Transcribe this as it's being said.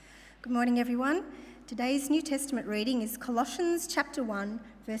Good morning, everyone. Today's New Testament reading is Colossians chapter 1,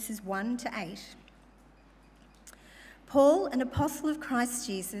 verses 1 to 8. Paul, an apostle of Christ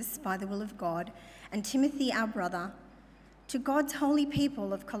Jesus by the will of God, and Timothy, our brother, to God's holy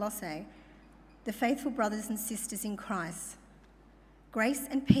people of Colossae, the faithful brothers and sisters in Christ, grace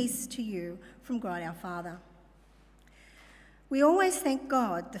and peace to you from God our Father. We always thank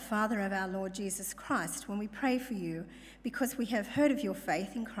God, the Father of our Lord Jesus Christ, when we pray for you, because we have heard of your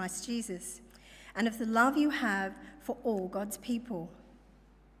faith in Christ Jesus and of the love you have for all God's people,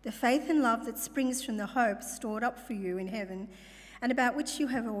 the faith and love that springs from the hope stored up for you in heaven and about which you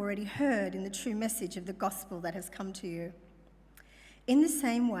have already heard in the true message of the gospel that has come to you. In the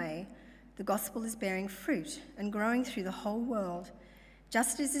same way, the gospel is bearing fruit and growing through the whole world,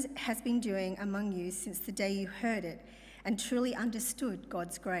 just as it has been doing among you since the day you heard it and truly understood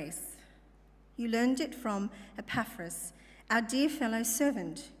God's grace. You learned it from Epaphras, our dear fellow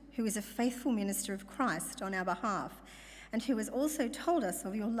servant, who is a faithful minister of Christ on our behalf, and who has also told us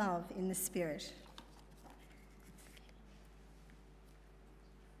of your love in the Spirit.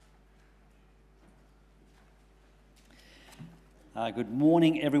 Good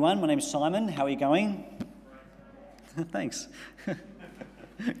morning, everyone. My name's Simon. How are you going? Thanks.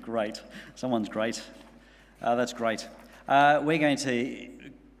 Great. Someone's great. That's great. We're going to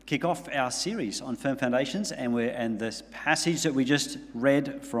kick off our series on firm foundations, and this passage that we just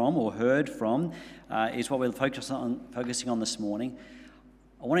read from or heard from is what we're focusing on this morning.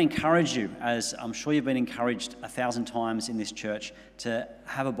 I want to encourage you, as I'm sure you've been encouraged 1,000 times in this church, to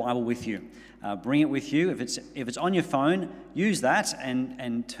have a Bible with you. Bring it with you. If it's on your phone, use that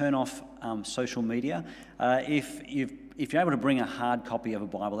and turn off social media. If you're able to bring a hard copy of a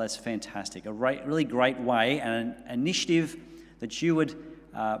Bible, that's fantastic. A really great way and an initiative that you would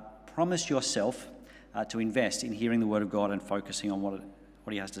promise yourself to invest in hearing the Word of God and focusing on what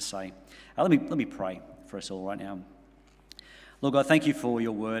He has to say. Let me pray for us all right now. Lord God, thank you for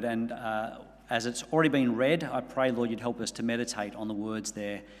your Word, and as it's already been read, I pray, Lord, you'd help us to meditate on the words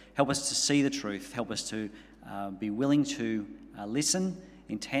there. Help us to see the truth. Help us to be willing to listen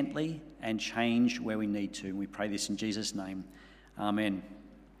intently and change where we need to. We pray this in Jesus' name. Amen.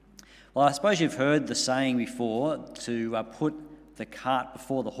 Well, I suppose you've heard the saying before to put the cart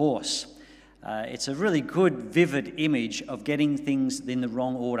before the horse. It's a really good, vivid image of getting things in the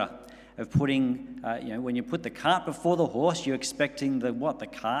wrong order, of putting, when you put the cart before the horse, you're expecting the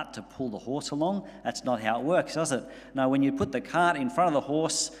cart to pull the horse along. That's not how it works, does it? No, when you put the cart in front of the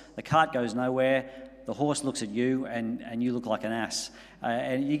horse, the cart goes nowhere. The horse looks at you and you look like an ass.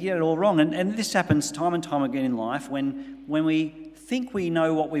 And you get it all wrong. And this happens time and time again in life when we think we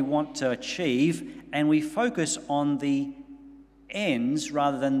know what we want to achieve and we focus on the ends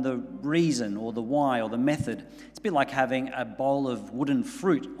rather than the reason or the why or the method. It's a bit like having a bowl of wooden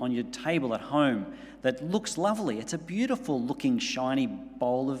fruit on your table at home that looks lovely. It's a beautiful looking shiny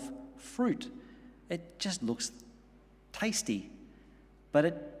bowl of fruit. It just looks tasty, but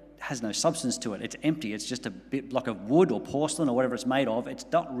it has no substance to it. It's empty. It's just a block of wood or porcelain or whatever it's made of. It's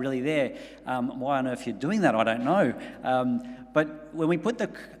not really there. Why on earth you're doing that, I don't know. But when we put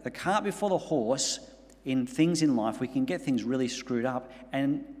the cart before the horse in things in life, we can get things really screwed up,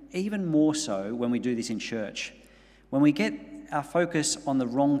 and even more so when we do this in church. When we get our focus on the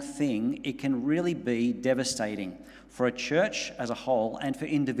wrong thing, it can really be devastating for a church as a whole and for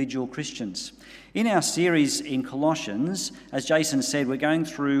individual Christians. In our series in Colossians, as Jason said, we're going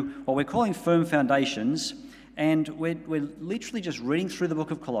through what we're calling firm foundations, and we're literally just reading through the book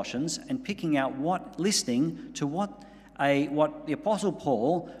of Colossians and picking out listening to what the Apostle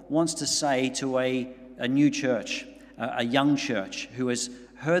Paul wants to say to a new church, a young church who has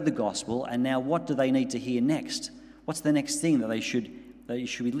heard the gospel, and now what do they need to hear next? What's the next thing that they should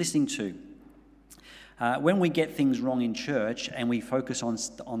be listening to? When we get things wrong in church and we focus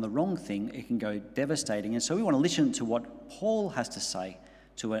on the wrong thing, it can go devastating. And so we want to listen to what Paul has to say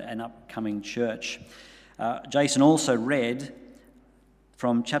to an upcoming church. Jason also read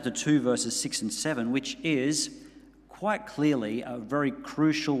from chapter 2, verses 6 and 7, which is quite clearly a very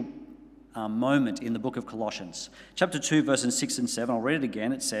crucial moment in the book of Colossians. Chapter 2, verses 6 and 7, I'll read it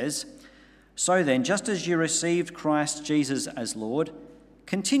again. It says, "So then, just as you received Christ Jesus as Lord,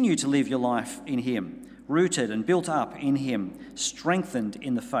 continue to live your life in him, rooted and built up in him, strengthened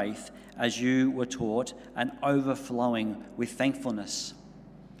in the faith as you were taught, and overflowing with thankfulness."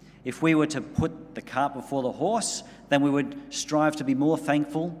 If we were to put the cart before the horse, then we would strive to be more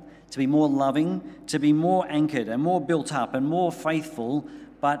thankful, to be more loving, to be more anchored and more built up and more faithful,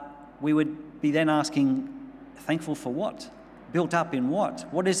 but we would be then asking, thankful for what? Built up in what?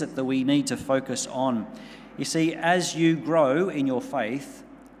 What is it that we need to focus on? You see, as you grow in your faith,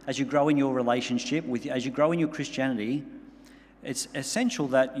 as you grow in your relationship, as you grow in your Christianity, it's essential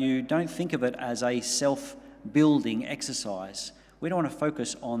that you don't think of it as a self-building exercise. We don't want to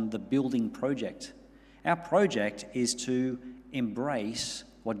focus on the building project. Our project is to embrace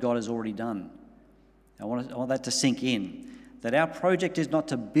what God has already done. I want that to sink in, that our project is not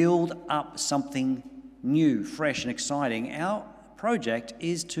to build up something new, fresh and exciting. Our project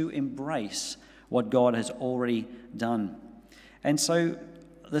is to embrace what God has already done. And so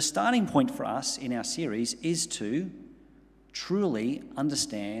the starting point for us in our series is to truly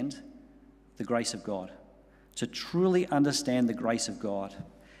understand the grace of God, to truly understand the grace of God.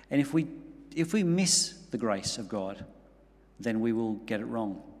 And if we miss the grace of God, then we will get it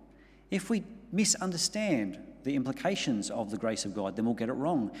wrong. If we misunderstand the implications of the grace of God, then we'll get it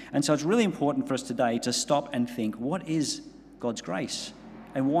wrong. And so it's really important for us today to stop and think, what is God's grace?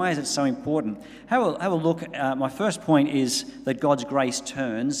 And why is it so important? Have a look. My first point is that God's grace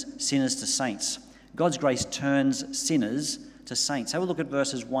turns sinners to saints. God's grace turns sinners to saints. Have a look at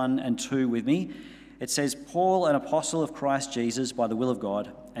verses 1 and 2 with me. It says, Paul, an apostle of Christ Jesus by the will of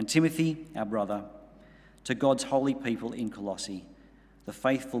God, and Timothy, our brother, to God's holy people in Colossae, the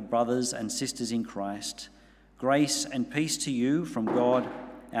faithful brothers and sisters in Christ, grace and peace to you from God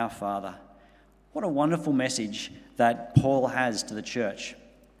our Father. What a wonderful message that Paul has to the church.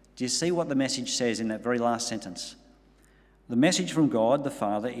 Do you see what the message says in that very last sentence? The message from God the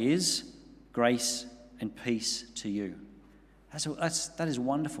Father is grace and peace to you. That is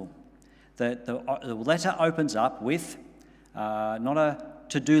wonderful. The letter opens up with not a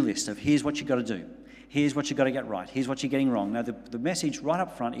to-do list of here's what you've got to do, here's what you've got to get right, here's what you're getting wrong. No, the message right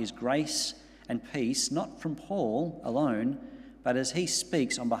up front is grace and peace, not from Paul alone, but as he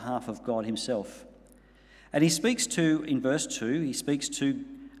speaks on behalf of God himself. And he speaks to, in verse 2, he speaks to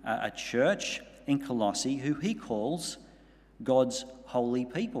a church in Colossae who he calls God's holy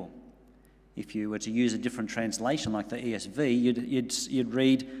people. If you were to use a different translation like the ESV, you'd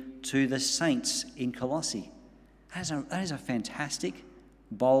read to the saints in Colossae. That is a fantastic,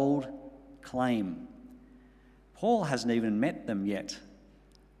 bold claim. Paul hasn't even met them yet.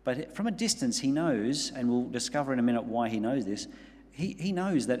 But from a distance he knows, and we'll discover in a minute why he knows this, he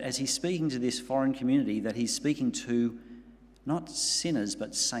knows that as he's speaking to this foreign community, that he's speaking to not sinners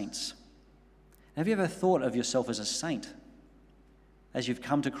but saints. Have you ever thought of yourself as a saint? As you've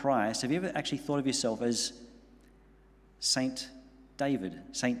come to Christ, have you ever actually thought of yourself as Saint David,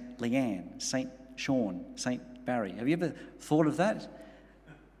 Saint Leanne, Saint Sean, Saint Barry? Have you ever thought of that?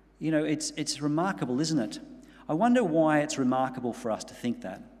 You know, it's remarkable, isn't it? I wonder why it's remarkable for us to think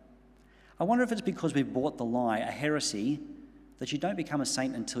that. I wonder if it's because we've bought the lie, a heresy, that you don't become a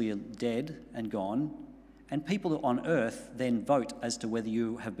saint until you're dead and gone, and people on earth then vote as to whether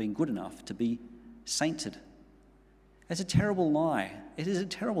you have been good enough to be sainted. It's a terrible lie. It is a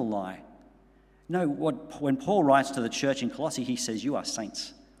terrible lie. No, when Paul writes to the church in Colossae, he says, you are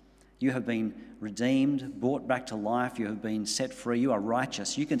saints. You have been redeemed, brought back to life. You have been set free. You are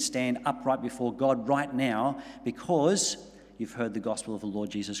righteous. You can stand upright before God right now because you've heard the gospel of the Lord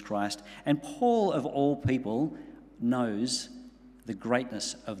Jesus Christ. And Paul, of all people, knows the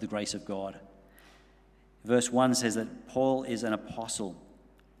greatness of the grace of God. Verse 1 says that Paul is an apostle,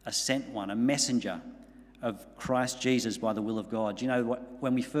 a sent one, a messenger of Christ Jesus by the will of God. Do you know what?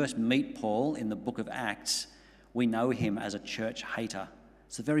 When we first meet Paul in the book of Acts, we know him as a church hater.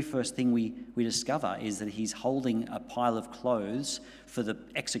 It's the very first thing we discover is that he's holding a pile of clothes for the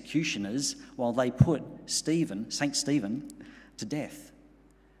executioners while they put Saint Stephen, to death.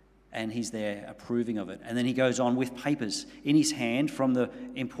 And he's there approving of it. And then he goes on with papers in his hand from the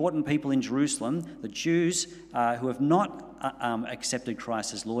important people in Jerusalem, the Jews who have not accepted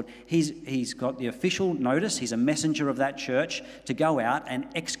Christ as Lord. He's got the official notice. He's a messenger of that church to go out and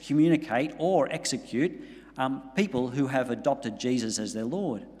excommunicate or execute people who have adopted Jesus as their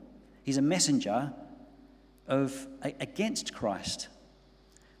Lord. He's a messenger against Christ.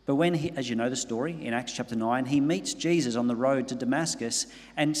 But when he, as you know the story in Acts chapter 9, he meets Jesus on the road to Damascus,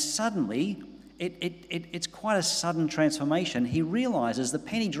 and suddenly, it's quite a sudden transformation. He realizes, the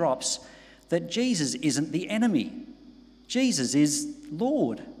penny drops, that Jesus isn't the enemy. Jesus is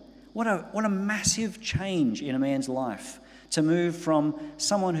Lord. What a massive change in a man's life, to move from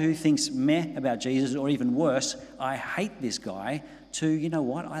someone who thinks meh about Jesus, or even worse, I hate this guy, to, you know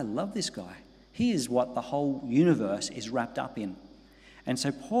what, I love this guy. He is what the whole universe is wrapped up in. And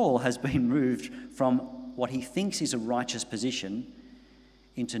so Paul has been moved from what he thinks is a righteous position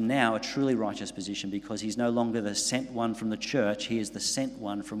into now a truly righteous position, because he's no longer the sent one from the church, he is the sent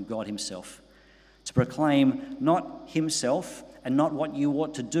one from God himself, to proclaim not himself and not what you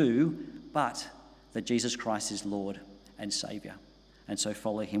ought to do, but that Jesus Christ is Lord and Saviour. and so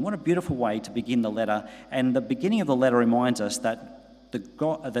follow him. What a beautiful way to begin the letter. And the beginning of the letter reminds us that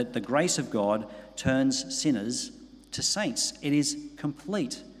the grace of God turns sinners to saints. It is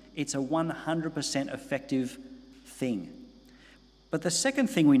complete. It's a 100% effective thing. But the second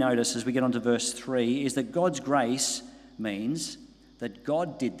thing we notice as we get on to verse 3 is that God's grace means that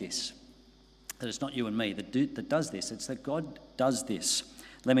God did this. That it's not you and me that does this. It's that God does this.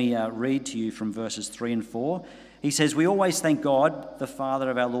 Let me read to you from verses 3 and 4. He says, "We always thank God, the Father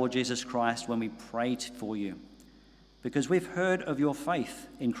of our Lord Jesus Christ, when we pray for you, because we've heard of your faith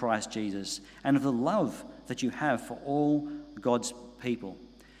in Christ Jesus and of the love that you have for all God's people."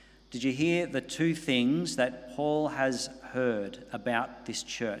 Did you hear the two things that Paul has heard about this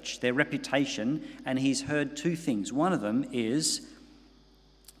church, their reputation? And he's heard two things. One of them is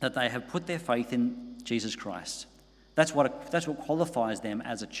that they have put their faith in Jesus Christ. That's what qualifies them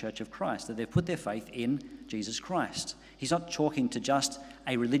as a church of Christ, that they've put their faith in Jesus Christ. He's not talking to just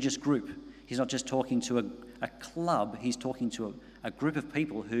a religious group. He's not just talking to a club. He's talking to a group of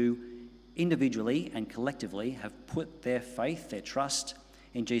people who individually and collectively have put their faith, their trust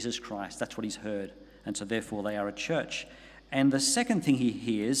in Jesus Christ. That's what he's heard. And so therefore they are a church. And the second thing he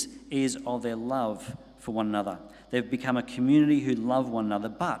hears is of their love for one another. They've become a community who love one another,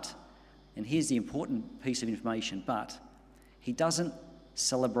 but, and here's the important piece of information, but he doesn't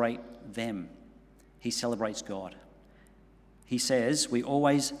celebrate them. He celebrates God. He says, "We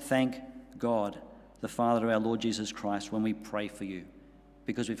always thank God, the Father of our Lord Jesus Christ, when we pray for you,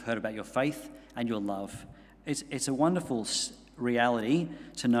 because we've heard about your faith and your love." It's a wonderful reality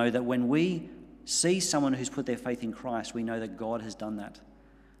to know that when we see someone who's put their faith in Christ, we know that God has done that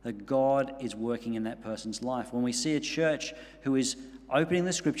God is working in that person's life. When we see a church who is opening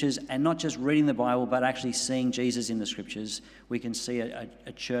the scriptures and not just reading the Bible, but actually seeing Jesus in the scriptures, we can see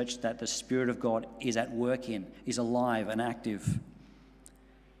a church that the Spirit of God is at work in, is alive and active.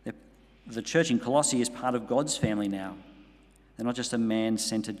 The church in Colossae is part of God's family now. They're not just a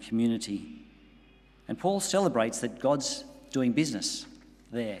man-centered community. And Paul celebrates that God's doing business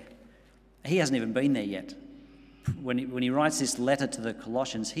there. He hasn't even been there yet. When he writes this letter to the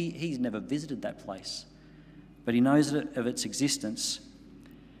Colossians, he's never visited that place, but he knows of its existence.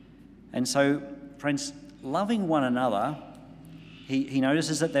 And so, friends, loving one another, he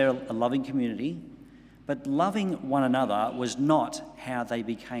notices that they're a loving community, but loving one another was not how they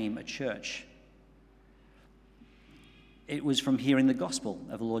became a church. It was from hearing the gospel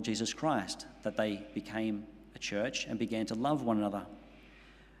of the Lord Jesus Christ that they became a church and began to love one another.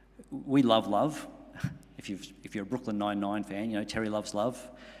 We love. If you're a Brooklyn Nine-Nine fan, you know Terry loves love.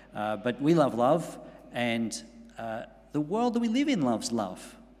 But we love love, and the world that we live in loves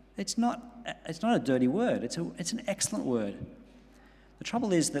love. It's not a dirty word. It's an excellent word. The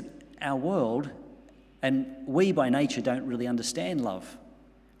trouble is that our world, and we by nature, don't really understand love.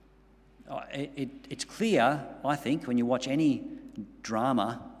 It's clear, I think, when you watch any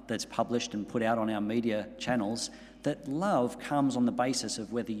drama that's published and put out on our media channels, that love comes on the basis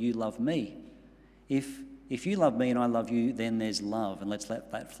of whether you love me. If you love me and I love you, then there's love, and let's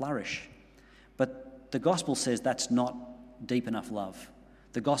let that flourish. But the gospel says that's not deep enough love.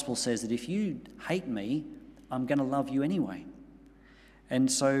 The gospel says that if you hate me, I'm going to love you anyway.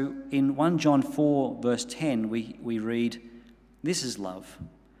 And so in 1 John 4, verse 10, we read, "This is love,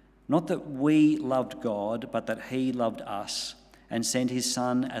 not that we loved God, but that he loved us and sent his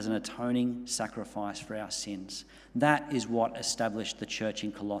Son as an atoning sacrifice for our sins." That is what established the church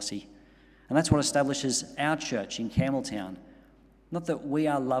in Colossae. And that's what establishes our church in Campbelltown. Not that we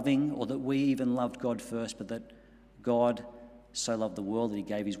are loving or that we even loved God first, but that God so loved the world that he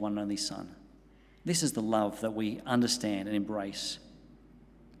gave his one and only Son. This is the love that we understand and embrace.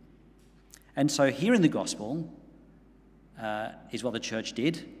 And so hearing the gospel is what the church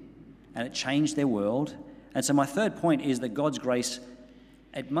did, and it changed their world. And so my third point is that God's grace,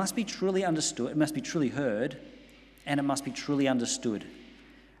 it must be truly understood, it must be truly heard, and it must be truly understood.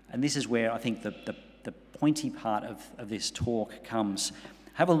 And this is where I think the pointy part of this talk comes.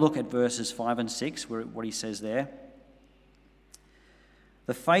 Have a look at verses 5 and 6, what he says there.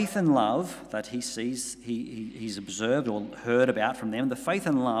 The faith and love that he sees, he's observed or heard about from them, the faith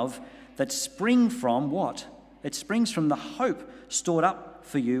and love that spring from what? It springs from the hope stored up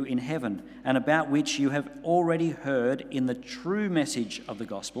for you in heaven, and about which you have already heard in the true message of the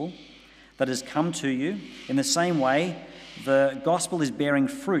gospel that has come to you. In the same way, the gospel is bearing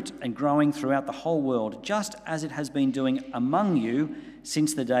fruit and growing throughout the whole world, just as it has been doing among you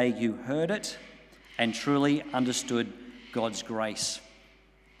since the day you heard it and truly understood God's grace.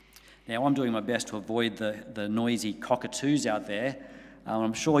 Now, I'm doing my best to avoid the noisy cockatoos out there.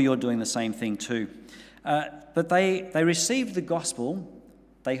 I'm sure you're doing the same thing too. But they received the gospel,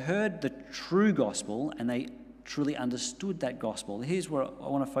 they heard the true gospel, and they truly understood that gospel. Here's what I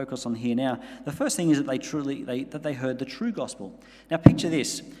want to focus on here now. The first thing is that they heard the true gospel. Now picture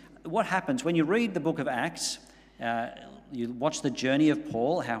this. What happens when you read the book of Acts, you watch the journey of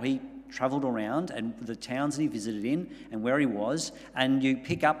Paul, how he travelled around and the towns that he visited in and where he was, and you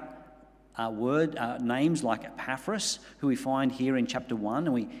pick up names like Epaphras, who we find here in chapter 1,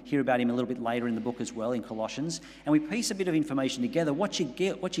 and we hear about him a little bit later in the book as well in Colossians, and we piece a bit of information together. What you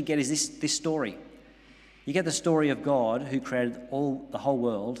get is this story. You get the story of God who created the whole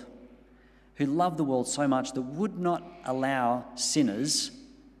world, who loved the world so much that would not allow sinners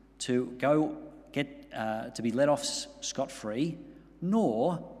to be let off scot-free,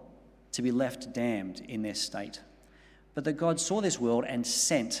 nor to be left damned in their state. But that God saw this world and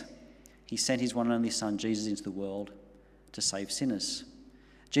He sent his one and only Son, Jesus, into the world to save sinners.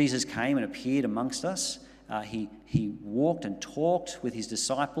 Jesus came and appeared amongst us. He walked and talked with his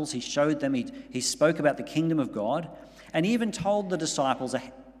disciples. He showed them, he spoke about the kingdom of God, and he even told the disciples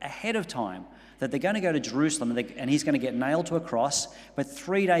ahead of time that they're going to go to Jerusalem and he's going to get nailed to a cross, but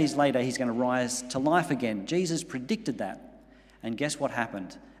 3 days later he's going to rise to life again. Jesus predicted that. And guess what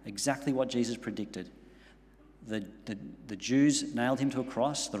happened? Exactly what Jesus predicted. The Jews nailed him to a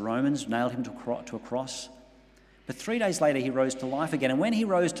cross. The Romans nailed him to a cross. But 3 days later, he rose to life again. And when he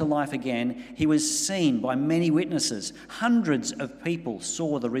rose to life again, he was seen by many witnesses. Hundreds of people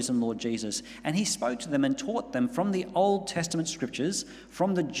saw the risen Lord Jesus. And he spoke to them and taught them from the Old Testament scriptures,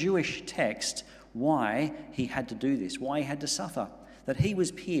 from the Jewish text, why he had to do this, why he had to suffer. That he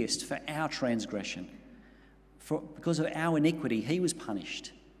was pierced for our transgression. Because of our iniquity, he was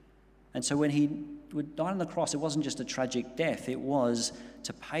punished. And so when he died on the cross, it wasn't just a tragic death, it was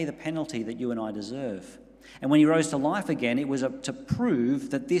to pay the penalty that you and I deserve. And when he rose to life again, it was to prove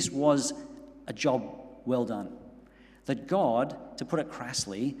that this was a job well done. That God, to put it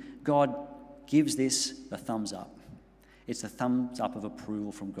crassly, God gives this the thumbs up. It's the thumbs up of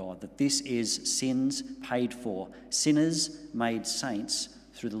approval from God, that this is sins paid for, sinners made saints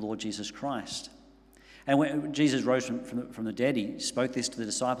through the Lord Jesus Christ. And when Jesus rose from the dead, he spoke this to the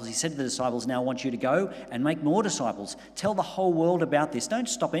disciples. He said to the disciples, now I want you to go and make more disciples. Tell the whole world about this. Don't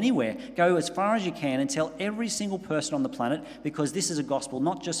stop anywhere. Go as far as you can and tell every single person on the planet, because this is a gospel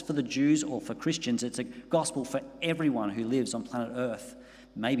not just for the Jews or for Christians. It's a gospel for everyone who lives on planet Earth,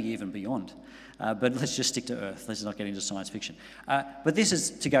 maybe even beyond. But let's just stick to Earth. Let's not get into science fiction. But this is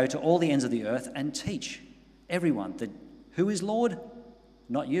to go to all the ends of the earth and teach everyone that who is Lord?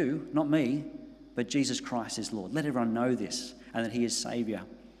 Not you, not me, but Jesus Christ is Lord. Let everyone know this, and that he is Saviour.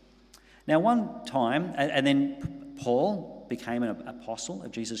 Now one time, and then Paul became an apostle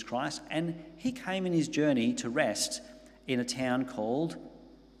of Jesus Christ, and he came in his journey to rest in a town called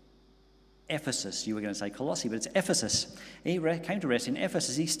Ephesus. You were going to say Colossae, but it's Ephesus. He came to rest in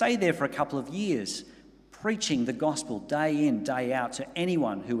Ephesus. He stayed there for a couple of years, preaching the gospel day in, day out to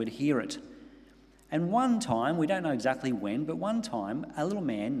anyone who would hear it. And one time, we don't know exactly when, but one time, a little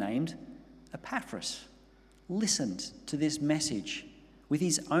man named Epaphras listened to this message with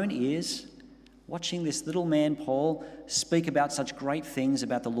his own ears, watching this little man, Paul, speak about such great things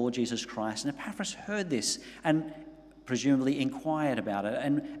about the Lord Jesus Christ. And Epaphras heard this and presumably inquired about it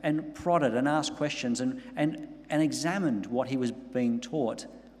and prodded and asked questions and examined what he was being taught.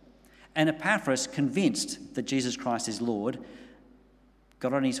 And Epaphras, convinced that Jesus Christ is Lord,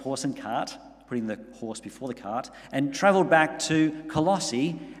 got on his horse and cart, putting the horse before the cart, and travelled back to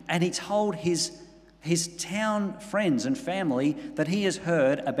Colossae, and he told his town friends and family that he has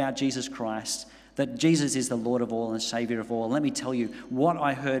heard about Jesus Christ, that Jesus is the Lord of all and Saviour of all. And let me tell you what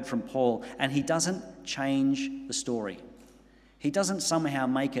I heard from Paul. And he doesn't change the story. He doesn't somehow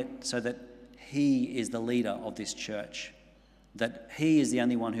make it so that he is the leader of this church, that he is the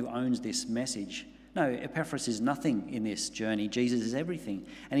only one who owns this message. No, Epaphras is nothing in this journey. Jesus is everything.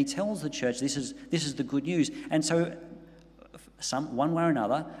 And he tells the church this is the good news. And so one way or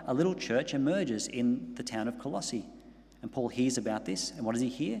another, a little church emerges in the town of Colossae. And Paul hears about this. And what does he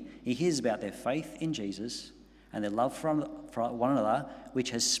hear? He hears about their faith in Jesus and their love for one another,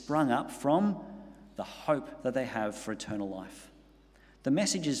 which has sprung up from the hope that they have for eternal life. The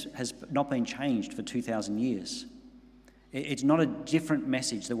message has not been changed for 2,000 years. It's not a different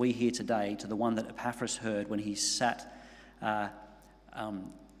message that we hear today to the one that Epaphras heard when he sat,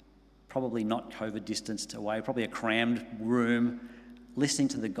 probably not COVID distanced away, probably a crammed room, listening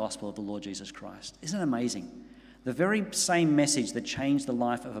to the gospel of the Lord Jesus Christ. Isn't it amazing? The very same message that changed the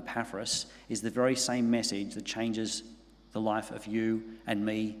life of Epaphras is the very same message that changes the life of you and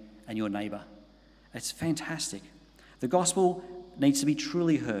me and your neighbour. It's fantastic. The gospel needs to be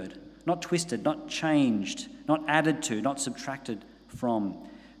truly heard. not twisted, not changed, not added to, not subtracted from.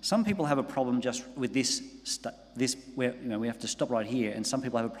 Some people have a problem just with this where we have to stop right here, and some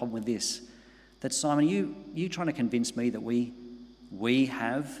people have a problem with this. That, Simon, you trying to convince me that we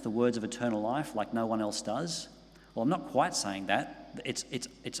have the words of eternal life like no one else does? Well, I'm not quite saying that.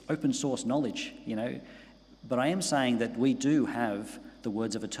 It's open source knowledge, but I am saying that we do have the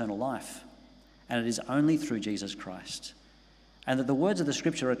words of eternal life, and it is only through Jesus Christ, and that the words of the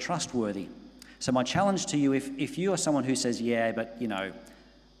Scripture are trustworthy. So my challenge to you, if you are someone who says, yeah, but the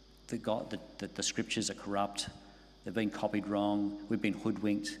Scriptures are corrupt, they've been copied wrong, we've been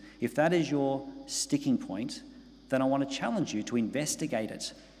hoodwinked, if that is your sticking point, then I want to challenge you to investigate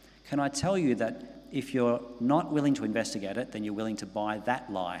it. Can I tell you that if you're not willing to investigate it, then you're willing to buy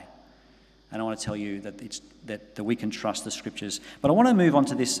that lie? And I want to tell you that we can trust the Scriptures. But I want to move on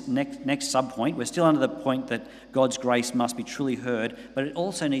to this next sub-point. We're still under the point that God's grace must be truly heard, but it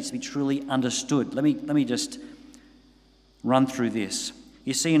also needs to be truly understood. Let me just run through this.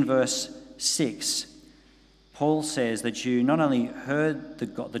 You see in verse 6, Paul says that you not only heard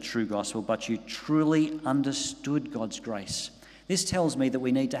the true gospel, but you truly understood God's grace. This tells me that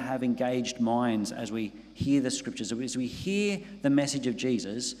we need to have engaged minds as we hear the Scriptures. As we hear the message of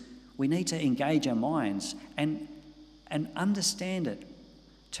Jesus, we need to engage our minds and understand it,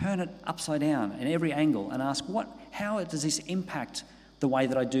 turn it upside down in every angle and ask, how does this impact the way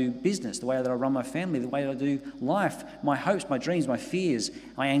that I do business, the way that I run my family, the way that I do life, my hopes, my dreams, my fears,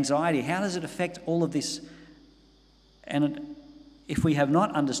 my anxiety? How does it affect all of this? And if we have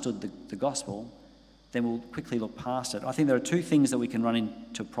not understood the gospel, then we'll quickly look past it. I think there are two things that we can run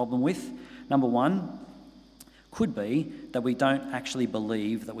into a problem with. Number one could be that we don't actually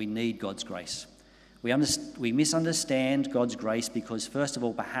believe that we need God's grace. We misunderstand God's grace because, first of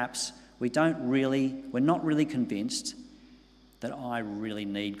all, perhaps we're not really convinced that I really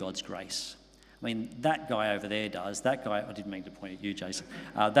need God's grace. I mean, that guy over there does. That guy, I didn't mean to point at you, Jason.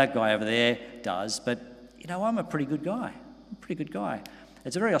 That guy over there does. But, I'm a pretty good guy.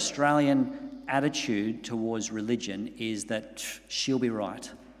 It's a very Australian attitude towards religion, is that she'll be right.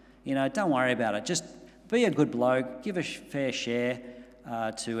 Don't worry about it. Just be a good bloke, give a fair share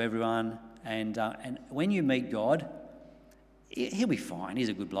to everyone, and when you meet God, he'll be fine. He's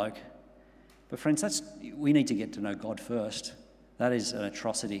a good bloke. But friends, we need to get to know God first. That is an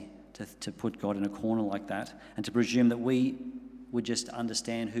atrocity to put God in a corner like that, and to presume that we would just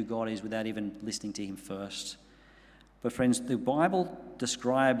understand who God is without even listening to him first. But friends, the Bible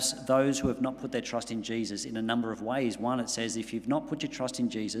describes those who have not put their trust in Jesus in a number of ways. One, it says, if you've not put your trust in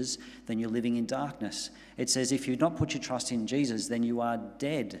Jesus, then you're living in darkness. It says, if you've not put your trust in Jesus, then you are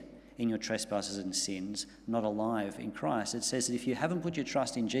dead in your trespasses and sins, not alive in Christ. It says that if you haven't put your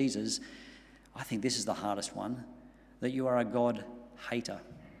trust in Jesus, I think this is the hardest one, that you are a God hater.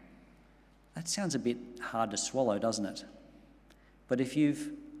 That sounds a bit hard to swallow, doesn't it? But if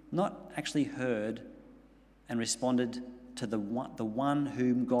you've not actually heard and responded to the one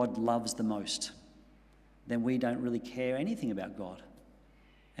whom God loves the most, then we don't really care anything about God,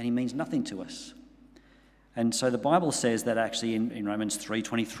 and he means nothing to us. And so the Bible says that actually in Romans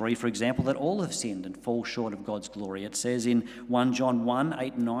 3:23, for example, that all have sinned and fall short of God's glory. It says in 1 John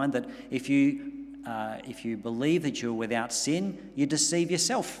 1:8 and 9 that if you believe that you're without sin, you deceive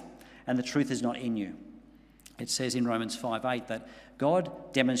yourself, and the truth is not in you. It says in Romans 5:8 that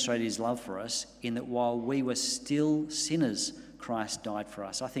God demonstrated his love for us in that while we were still sinners, Christ died for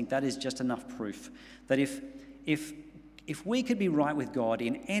us. I think that is just enough proof that if we could be right with God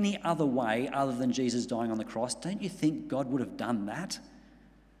in any other way other than Jesus dying on the cross, don't you think God would have done that?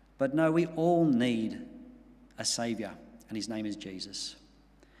 But no, we all need a saviour, and his name is Jesus.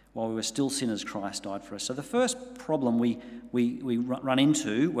 While we were still sinners, Christ died for us. So the first problem we run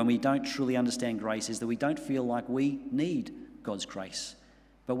into when we don't truly understand grace is that we don't feel like we need God's grace,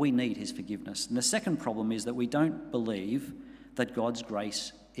 but we need his forgiveness. And the second problem is that we don't believe that God's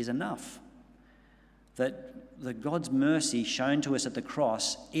grace is enough, that God's mercy shown to us at the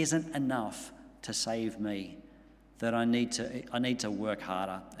cross isn't enough to save me, that I need to work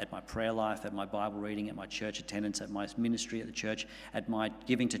harder at my prayer life, at my Bible reading, at my church attendance, at my ministry at the church, at my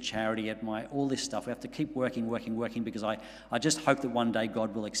giving to charity, at my all this stuff. We have to keep working because I just hope that one day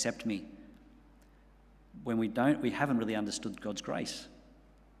God will accept me. When we don't, we haven't really understood God's grace.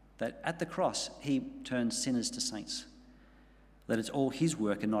 That at the cross, he turns sinners to saints. That it's all his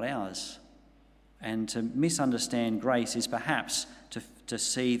work and not ours. And to misunderstand grace is perhaps to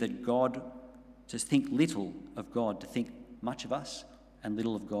see that God, to think little of God, to think much of us and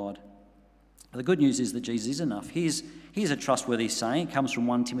little of God. But the good news is that Jesus is enough. Here's a trustworthy saying. It comes from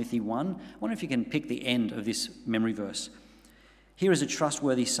 1 Timothy 1. I wonder if you can pick the end of this memory verse. Here is a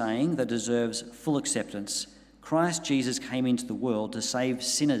trustworthy saying that deserves full acceptance. Christ Jesus came into the world to save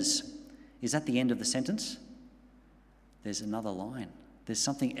sinners. Is that the end of the sentence? There's another line. There's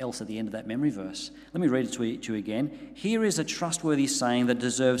something else at the end of that memory verse. Let me read it to you again. Here is a trustworthy saying that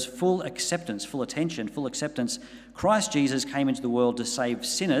deserves full acceptance, full attention, full acceptance. Christ Jesus came into the world to save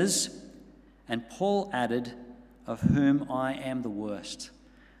sinners, and Paul added, of whom I am the worst.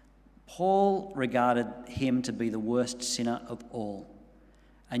 Paul regarded him to be the worst sinner of all,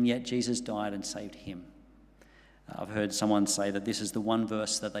 and yet Jesus died and saved him. I've heard someone say that this is the one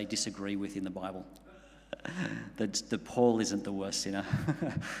verse that they disagree with in the Bible. that Paul isn't the worst sinner.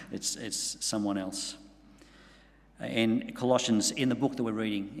 it's someone else. In Colossians, in the book that we're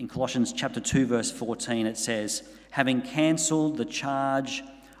reading, in Colossians chapter 2, verse 14, it says, having cancelled the charge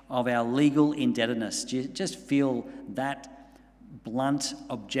of our legal indebtedness. Do you just feel that blunt,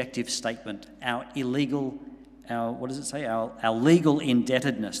 objective statement? Our legal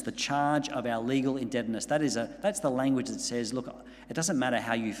indebtedness, the charge of our legal indebtedness. That's the language that says, look, it doesn't matter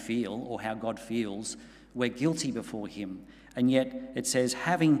how you feel or how God feels, we're guilty before him. And yet it says,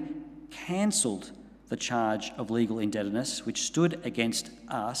 having cancelled the charge of legal indebtedness, which stood against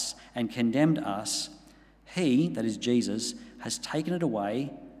us and condemned us, he, that is Jesus, has taken it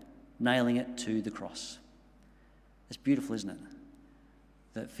away, nailing it to the cross. It's beautiful, isn't it?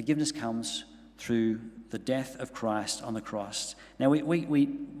 That forgiveness comes through the death of Christ on the cross. Now,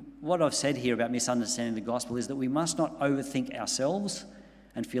 what I've said here about misunderstanding the gospel is that we must not overthink ourselves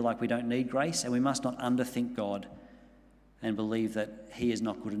and feel like we don't need grace, and we must not underthink God and believe that he is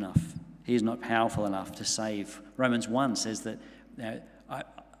not good enough. He is not powerful enough to save. Romans 1 says that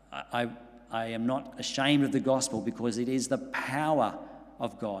I am not ashamed of the gospel because it is the power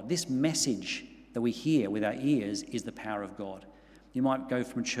of God. This message that we hear with our ears is the power of God. You might go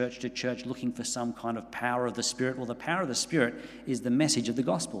from church to church looking for some kind of power of the Spirit. Well, the power of the Spirit is the message of the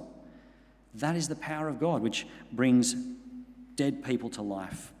gospel. That is the power of God, which brings dead people to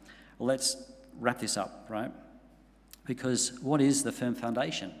life. Well, let's wrap this up, right? Because what is the firm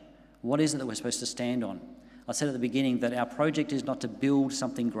foundation? What is it that we're supposed to stand on? I said at the beginning that our project is not to build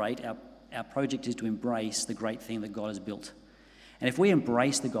something great. Our project is to embrace the great thing that God has built. And if we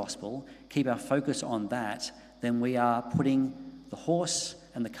embrace the gospel, keep our focus on that, then we are putting the horse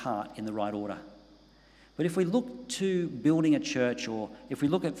and the cart in the right order. But if we look to building a church, or if we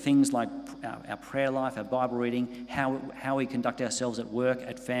look at things like our prayer life, our Bible reading, how we conduct ourselves at work,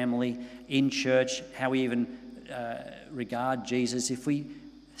 at family, in church, how we even regard Jesus, if we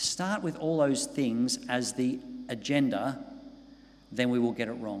start with all those things as the agenda, then we will get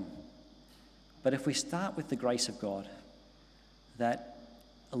it wrong. But if we start with the grace of God, that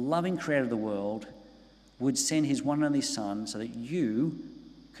a loving creator of the world would send his one and only Son so that you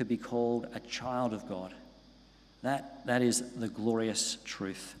could be called a child of God. That is the glorious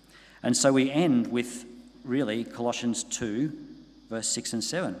truth. And so we end with, really, Colossians 2, verse 6 and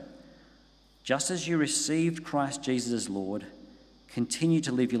 7. Just as you received Christ Jesus as Lord, continue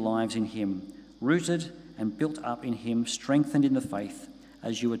to live your lives in him, rooted and built up in him, strengthened in the faith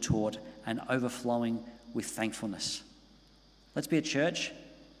as you were taught, and overflowing with thankfulness. Let's be a church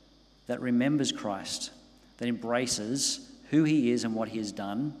that remembers Christ, that embraces who he is and what he has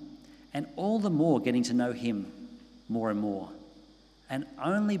done, and all the more getting to know him more and more. And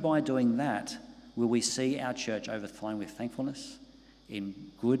only by doing that will we see our church overflowing with thankfulness, in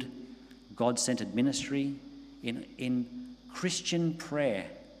good, God-centered ministry, in Christian prayer,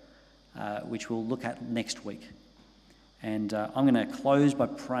 which we'll look at next week. And I'm going to close by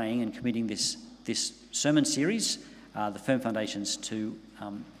praying and committing this sermon series, the Firm Foundations, to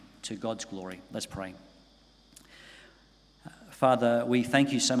God's glory. Let's pray. Father, we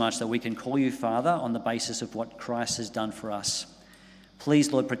thank you so much that we can call you Father on the basis of what Christ has done for us.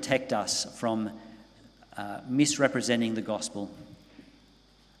 Please, Lord, protect us from misrepresenting the gospel.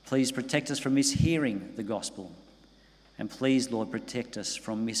 Please protect us from mishearing the gospel. And please, Lord, protect us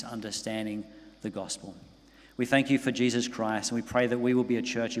from misunderstanding the gospel. We thank you for Jesus Christ, and we pray that we will be a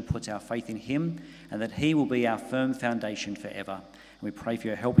church who puts our faith in him and that he will be our firm foundation forever. And we pray for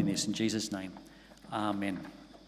your help in this in Jesus' name. Amen.